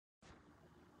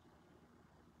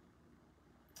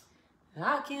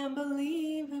I can't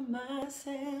believe in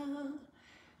myself.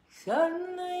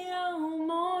 Suddenly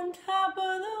I'm on top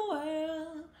of the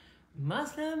world.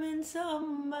 Must have been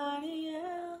somebody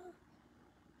else.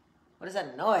 What is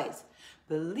that noise?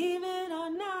 Believe it or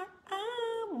not,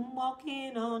 I'm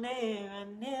walking on air. I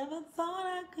never thought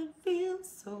I could feel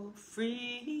so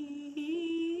free.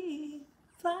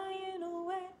 Flying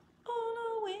away on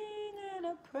a wing and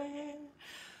a prayer.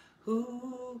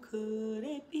 Who could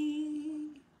it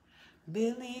be?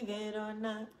 Believe it or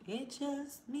not, it's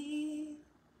just me.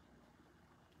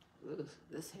 Ooh,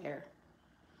 this hair.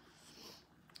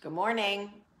 Good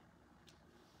morning.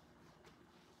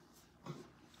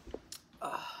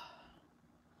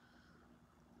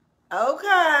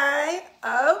 Okay.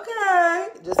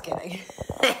 Just kidding.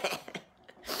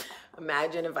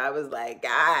 Imagine if I was like,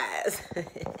 guys, I'm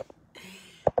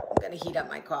going to heat up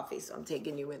my coffee, so I'm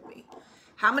taking you with me.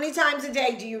 How many times a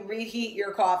day do you reheat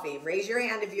your coffee? Raise your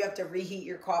hand if you have to reheat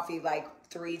your coffee like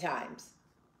 3 times.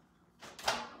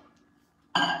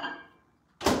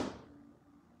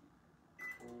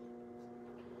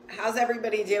 How's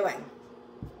everybody doing?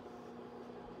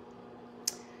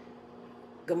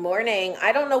 Good morning.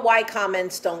 I don't know why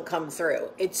comments don't come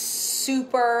through. It's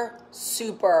super,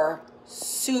 super,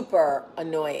 super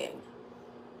annoying.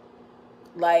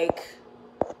 Like,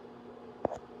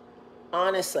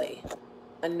 honestly,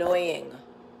 annoying.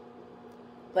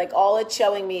 Like, all it's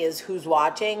showing me is who's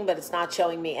watching, but it's not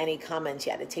showing me any comments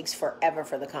yet. It takes forever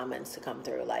for the comments to come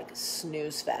through, like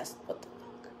snooze fest. What the fuck?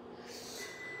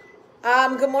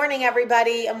 Good morning,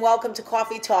 everybody, and welcome to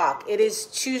Coffee Talk. It is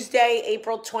Tuesday,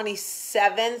 April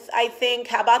 27th, I think.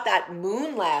 How about that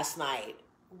moon last night?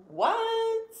 What?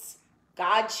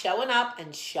 God showing up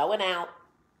and showing out.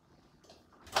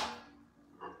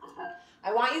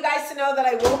 I want you guys to know that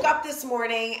I woke up this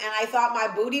morning and I thought my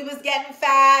booty was getting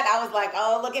fat. I was like,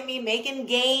 oh, look at me making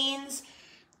gains,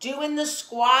 doing the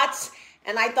squats.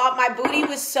 And I thought my booty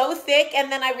was so thick.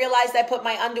 And then I realized I put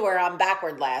my underwear on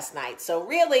backward last night. So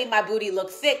really my booty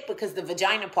looked thick because the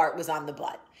vagina part was on the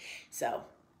butt. So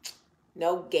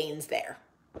no gains there.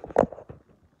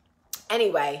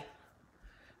 Anyway,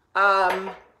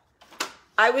 I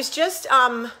was just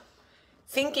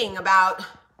thinking about,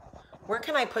 where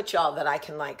can I put y'all that I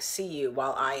can like see you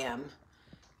while I am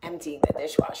emptying the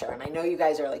dishwasher? And I know you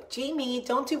guys are like, Jamie,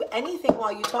 don't do anything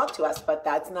while you talk to us, but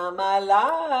that's not my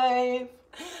life.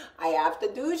 I have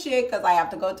to do shit because I have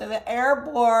to go to the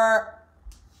airport.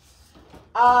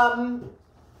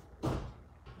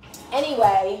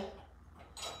 Anyway,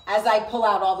 as I pull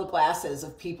out all the glasses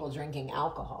of people drinking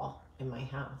alcohol in my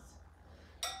house,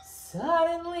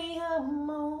 suddenly I'm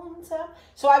on top.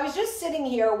 So I was just sitting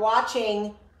here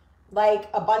watching like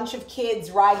a bunch of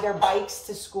kids ride their bikes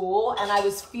to school, and I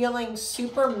was feeling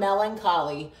super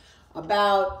melancholy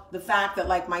about the fact that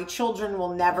like my children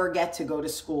will never get to go to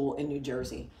school in New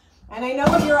Jersey. And I know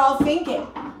what you're all thinking.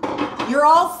 You're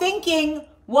all thinking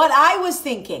what I was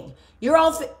thinking. You're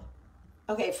all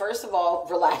okay, first of all,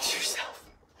 relax yourself.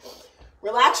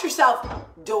 Relax yourself,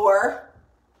 door.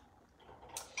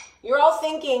 You're all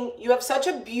thinking you have such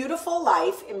a beautiful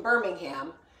life in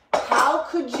Birmingham. How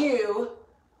could you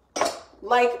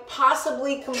like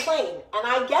possibly complain? And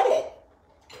I get it.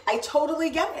 I totally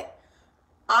get it.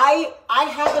 I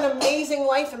have an amazing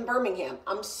life in Birmingham.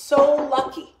 I'm so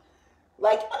lucky.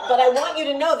 Like, but I want you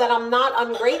to know that I'm not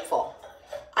ungrateful.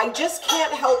 I just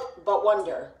can't help but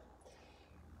wonder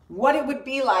what it would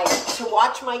be like to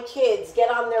watch my kids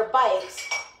get on their bikes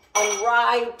and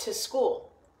ride to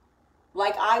school.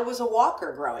 Like I was a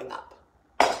walker growing up.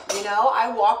 You know,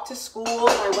 I walked to school,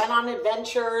 I went on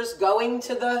adventures, going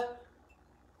to the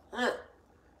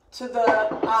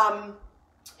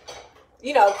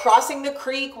you know, crossing the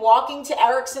creek, walking to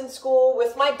Erickson School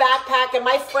with my backpack and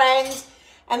my friends.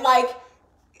 And like,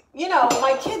 you know,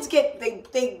 my kids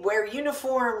they wear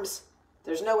uniforms.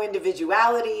 There's no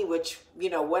individuality, which, you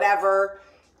know, whatever.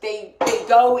 They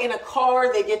go in a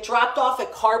car, they get dropped off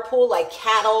at carpool like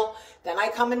cattle. Then I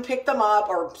come and pick them up,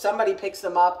 or somebody picks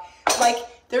them up. Like,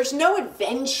 there's no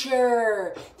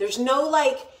adventure. There's no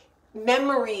like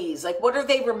memories. Like, what are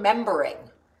they remembering?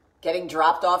 Getting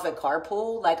dropped off at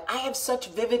carpool? Like, I have such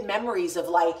vivid memories of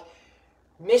like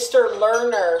Mr.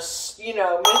 Lerner, you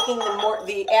know, making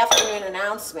the afternoon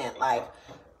announcement, like,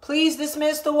 please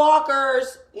dismiss the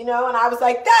walkers, you know, and I was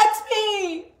like, that's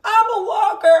me, I'm a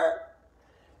walker.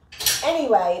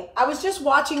 Anyway, I was just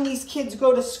watching these kids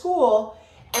go to school,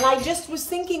 and I just was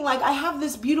thinking, like, I have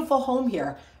this beautiful home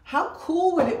here. How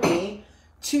cool would it be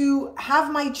to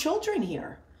have my children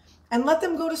here and let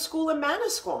them go to school in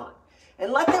Manasquan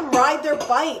and let them ride their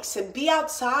bikes and be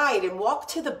outside and walk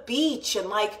to the beach and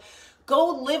like Go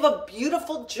live a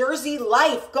beautiful Jersey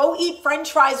life. Go eat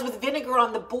French fries with vinegar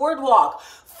on the boardwalk.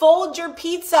 Fold your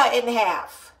pizza in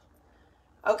half.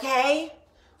 Okay?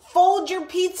 Fold your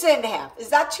pizza in half. Is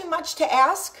that too much to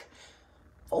ask?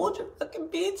 Fold your fucking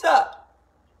pizza.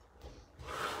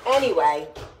 Anyway,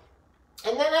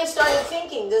 and then I started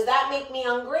thinking, does that make me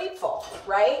ungrateful,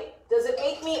 right? Does it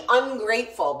make me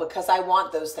ungrateful because I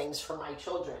want those things for my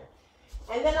children?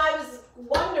 And then I was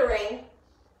wondering,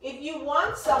 if you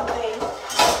want something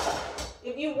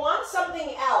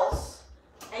else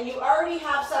and you already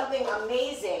have something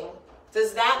amazing,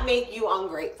 does that make you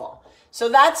ungrateful? So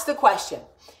that's the question.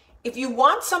 If you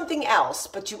want something else,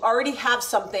 but you already have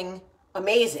something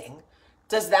amazing,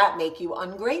 does that make you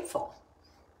ungrateful?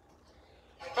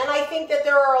 And I think that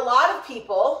there are a lot of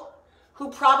people who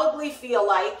probably feel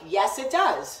like, yes, it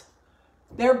does.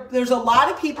 There's a lot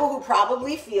of people who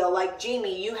probably feel like,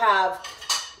 Jamie, you have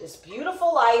this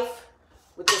beautiful life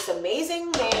with this amazing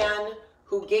man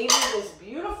who gave you this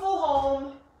beautiful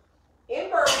home in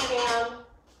Birmingham,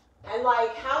 and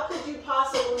like, how could you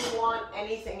possibly want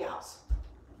anything else?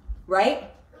 Right?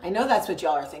 I know that's what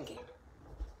y'all are thinking.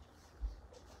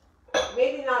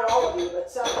 Maybe not all of you,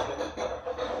 but some of you.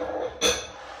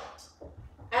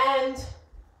 And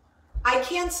I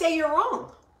can't say you're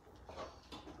wrong.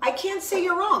 I can't say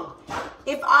you're wrong.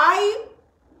 If I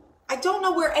don't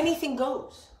know where anything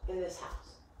goes in this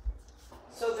house.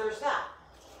 So there's that.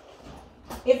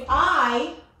 If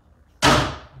I,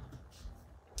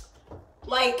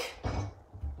 like,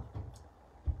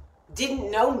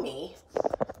 didn't know me,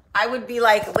 I would be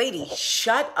like, lady,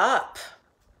 shut up.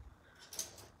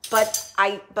 But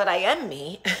I am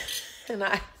me. And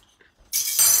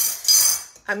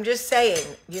I'm just saying,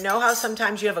 you know how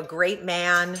sometimes you have a great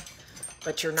man,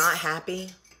 but you're not happy?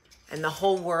 And the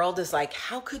whole world is like,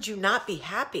 how could you not be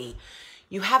happy?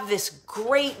 You have this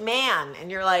great man.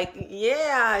 And you're like,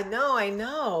 yeah, I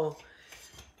know.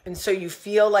 And so you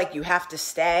feel like you have to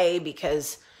stay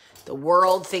because the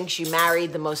world thinks you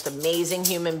married the most amazing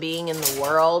human being in the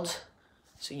world.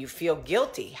 So you feel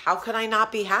guilty. How could I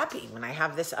not be happy when I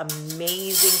have this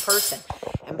amazing person?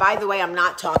 And by the way, I'm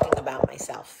not talking about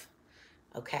myself.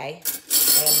 Okay?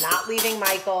 I am not leaving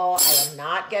Michael. I am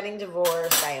not getting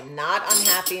divorced. I am not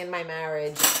unhappy in my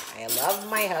marriage. I love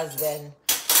my husband.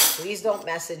 Please don't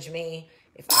message me.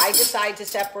 If I decide to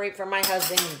separate from my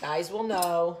husband, you guys will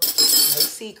know. No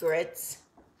secrets.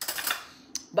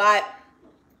 But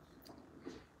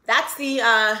that's the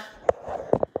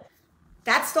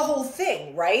whole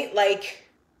thing, right? Like,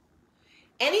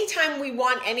 anytime we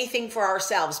want anything for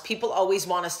ourselves, people always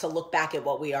want us to look back at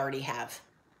what we already have.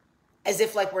 As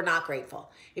if like we're not grateful.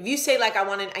 If you say like, I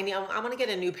want to get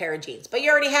a new pair of jeans, but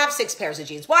you already have 6 pairs of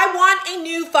jeans. Well, I want a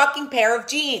new fucking pair of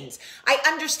jeans. I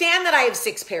understand that I have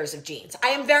 6 pairs of jeans. I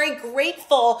am very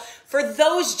grateful for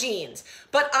those jeans,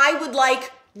 but I would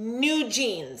like new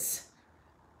jeans.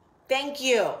 Thank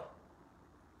you.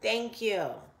 Thank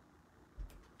you.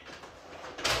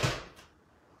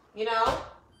 You know,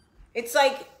 it's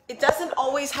like, it doesn't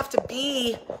always have to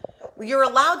be, you're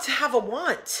allowed to have a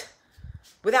want.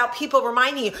 Without people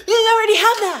reminding you, you already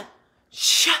have that.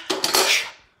 Shut.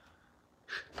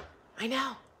 I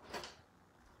know.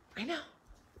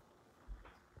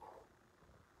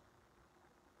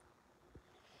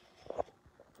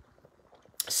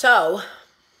 So,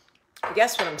 I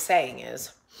guess what I'm saying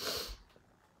is,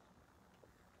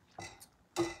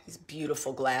 these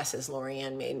beautiful glasses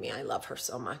Lorianne made me. I love her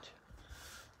so much.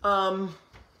 What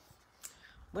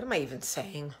am I even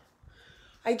saying?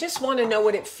 I just want to know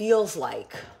what it feels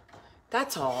like.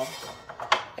 That's all.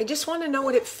 I just want to know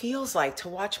what it feels like to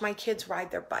watch my kids ride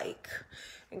their bike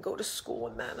and go to school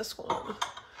in Manasquan.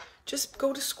 Just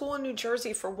go to school in New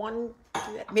Jersey for one.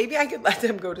 Maybe I could let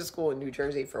them go to school in New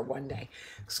Jersey for one day.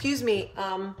 Excuse me,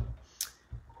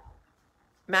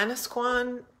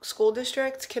 Manasquan School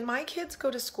District, can my kids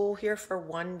go to school here for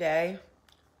one day?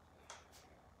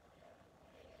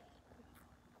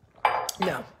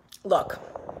 No. Look.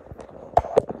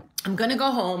 I'm going to go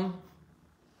home.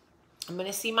 I'm going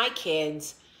to see my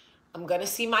kids. I'm going to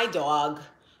see my dog.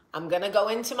 I'm going to go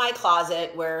into my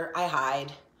closet where I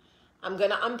hide. I'm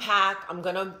going to unpack. I'm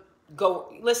going to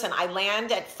go. Listen, I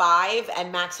land at 5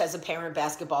 and Max has a parent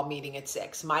basketball meeting at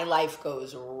 6. My life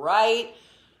goes right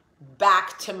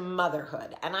back to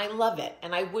motherhood. And I love it.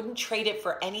 And I wouldn't trade it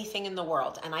for anything in the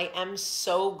world. And I am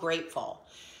so grateful.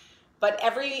 But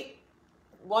every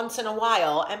once in a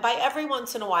while, and by every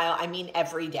once in a while, I mean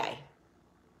every day,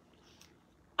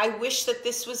 I wish that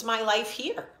this was my life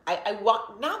here. I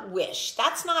want, not wish,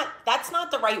 that's not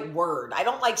the right word. I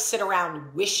don't like sit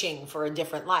around wishing for a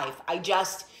different life. I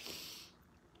just,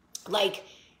 like,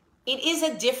 It is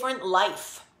a different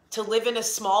life to live in a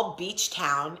small beach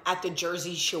town at the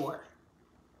Jersey Shore.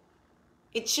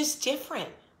 It's just different,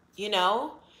 you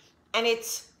know? And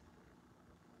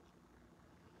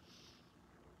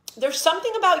there's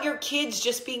something about your kids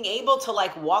just being able to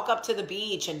like walk up to the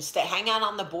beach and hang out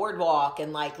on the boardwalk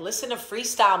and like listen to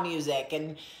freestyle music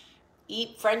and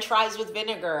eat French fries with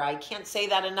vinegar. I can't say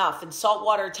that enough. And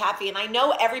saltwater taffy. And I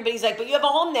know everybody's like, but you have a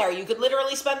home there. You could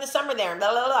literally spend the summer there and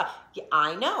blah, blah, blah. Yeah,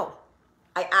 I know.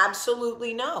 I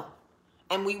absolutely know.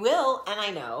 And we will, and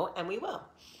I know, and we will.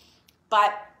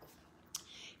 But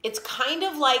it's kind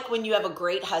of like when you have a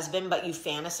great husband, but you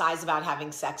fantasize about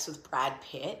having sex with Brad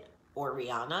Pitt or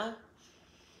Rihanna.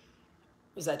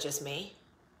 Is that just me?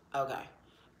 Okay.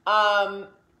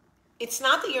 It's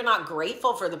not that you're not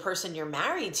grateful for the person you're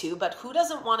married to, but who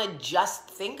doesn't want to just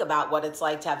think about what it's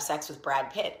like to have sex with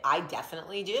Brad Pitt? I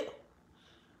definitely do.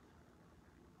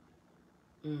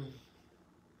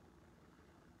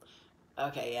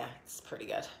 Okay, yeah, it's pretty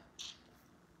good.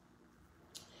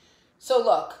 So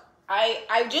look,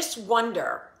 I just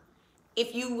wonder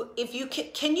if you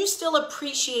can you still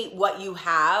appreciate what you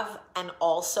have and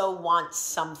also want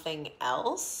something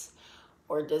else?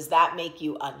 Or does that make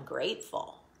you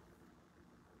ungrateful?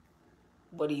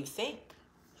 What do you think?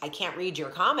 I can't read your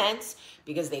comments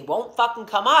because they won't fucking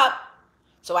come up.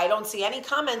 So I don't see any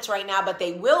comments right now, but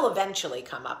they will eventually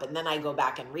come up. And then I go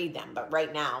back and read them. But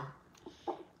right now,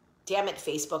 damn it,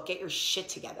 Facebook, get your shit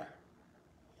together.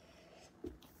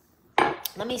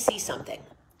 Let me see something.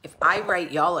 If I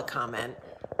write y'all a comment,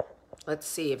 let's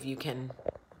see if you can.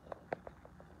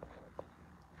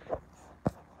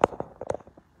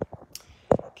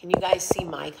 Can you guys see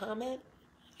my comment?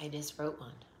 I just wrote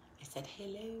one. I said,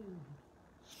 hello.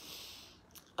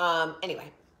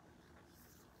 Anyway.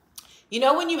 You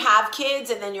know when you have kids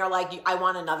and then you're like, I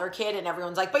want another kid, and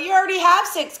everyone's like, but you already have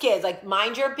 6 kids. Like,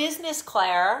 mind your business,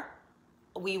 Claire.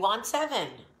 We want 7.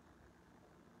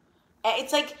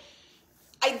 It's like,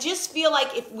 I just feel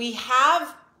like if we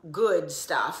have good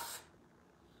stuff,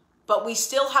 but we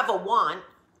still have a want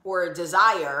or a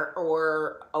desire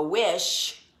or a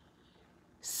wish,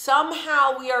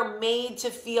 somehow we are made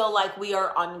to feel like we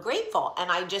are ungrateful.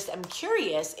 And I just am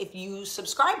curious if you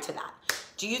subscribe to that.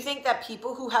 Do you think that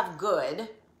people who have good,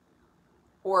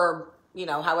 or, you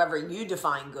know, however you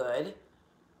define good,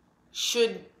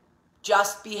 should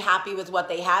just be happy with what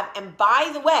they have? And by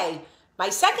the way, my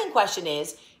second question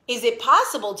is it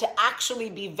possible to actually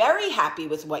be very happy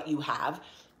with what you have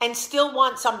and still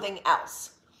want something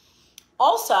else?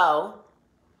 Also,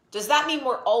 does that mean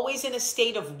we're always in a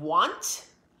state of want?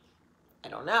 I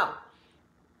don't know.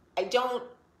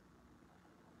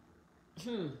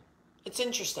 It's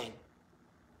interesting.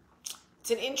 It's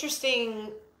an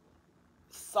interesting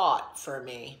thought for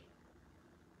me.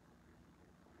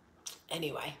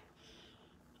 Anyway,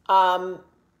 now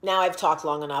I've talked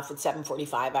long enough. It's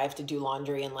 7:45. I have to do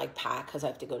laundry and like pack because I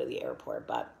have to go to the airport.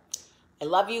 But I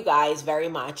love you guys very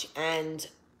much. And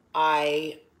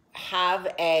I have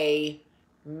a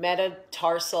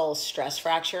metatarsal stress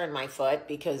fracture in my foot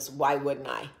because why wouldn't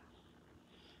I?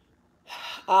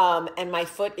 And my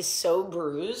foot is so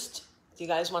bruised. Do you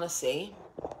guys want to see?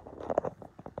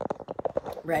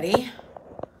 Ready?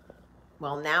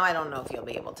 Well, now I don't know if you'll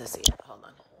be able to see it. Hold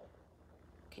on.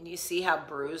 Can you see how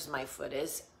bruised my foot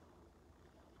is?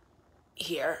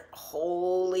 Here.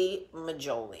 Holy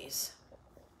majolies.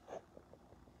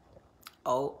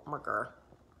 Oh, my girl.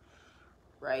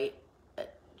 Right?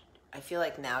 I feel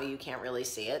like now you can't really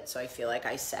see it, so I feel like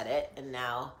I said it, and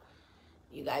now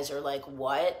you guys are like,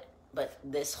 what? But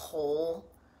this whole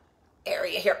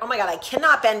area here. Oh my God, I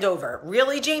cannot bend over.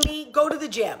 Really, Jamie? Go to the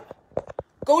gym.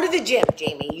 Go to the gym,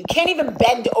 Jamie. You can't even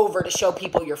bend over to show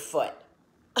people your foot.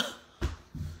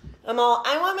 I'm all,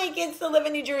 I want my kids to live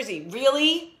in New Jersey.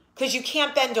 Really? Because you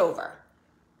can't bend over.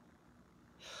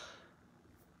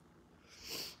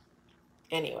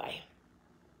 Anyway.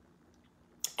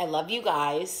 I love you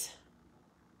guys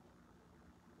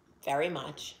very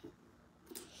much.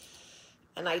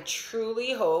 And I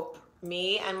truly hope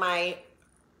me and my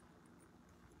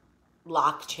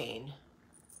lock chain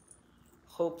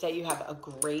hope that you have a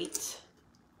great,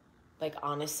 like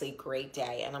honestly, great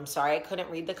day. And I'm sorry I couldn't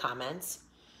read the comments,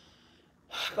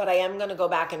 but I am going to go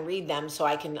back and read them so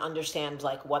I can understand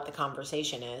like what the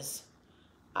conversation is.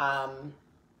 I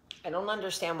don't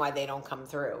understand why they don't come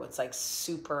through. It's like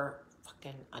super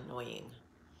fucking annoying.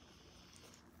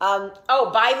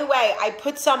 Oh, by the way, I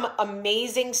put some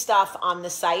amazing stuff on the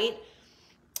site.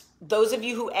 Those of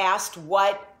you who asked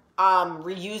what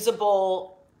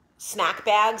reusable snack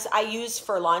bags I use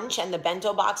for lunch and the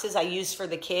bento boxes I use for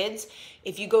the kids.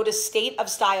 If you go to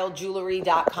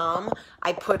stateofstylegewelry.com,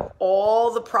 I put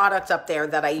all the product up there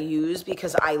that I use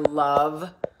because I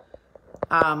love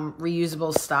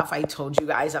reusable stuff. I told you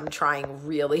guys I'm trying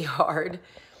really hard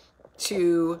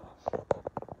to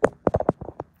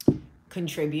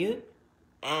contribute,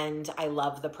 and I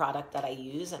love the product that I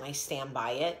use and I stand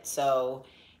by it. So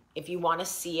if you want to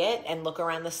see it and look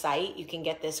around the site, you can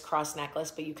get this cross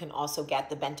necklace, but you can also get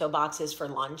the bento boxes for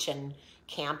lunch and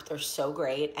camp. They're so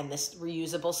great. And this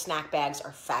reusable snack bags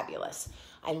are fabulous.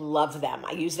 I love them.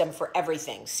 I use them for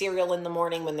everything. Cereal in the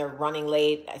morning when they're running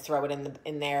late, I throw it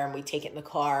in there and we take it in the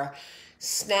car.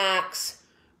 Snacks,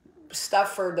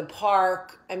 stuff for the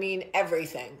park. I mean,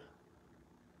 everything.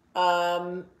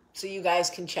 So you guys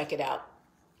can check it out.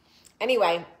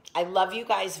 Anyway, I love you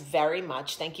guys very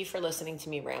much. Thank you for listening to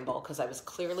me ramble because I was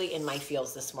clearly in my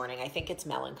feels this morning. I think it's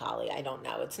melancholy. I don't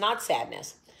know. It's not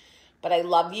sadness. But I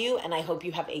love you and I hope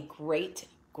you have a great,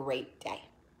 great day.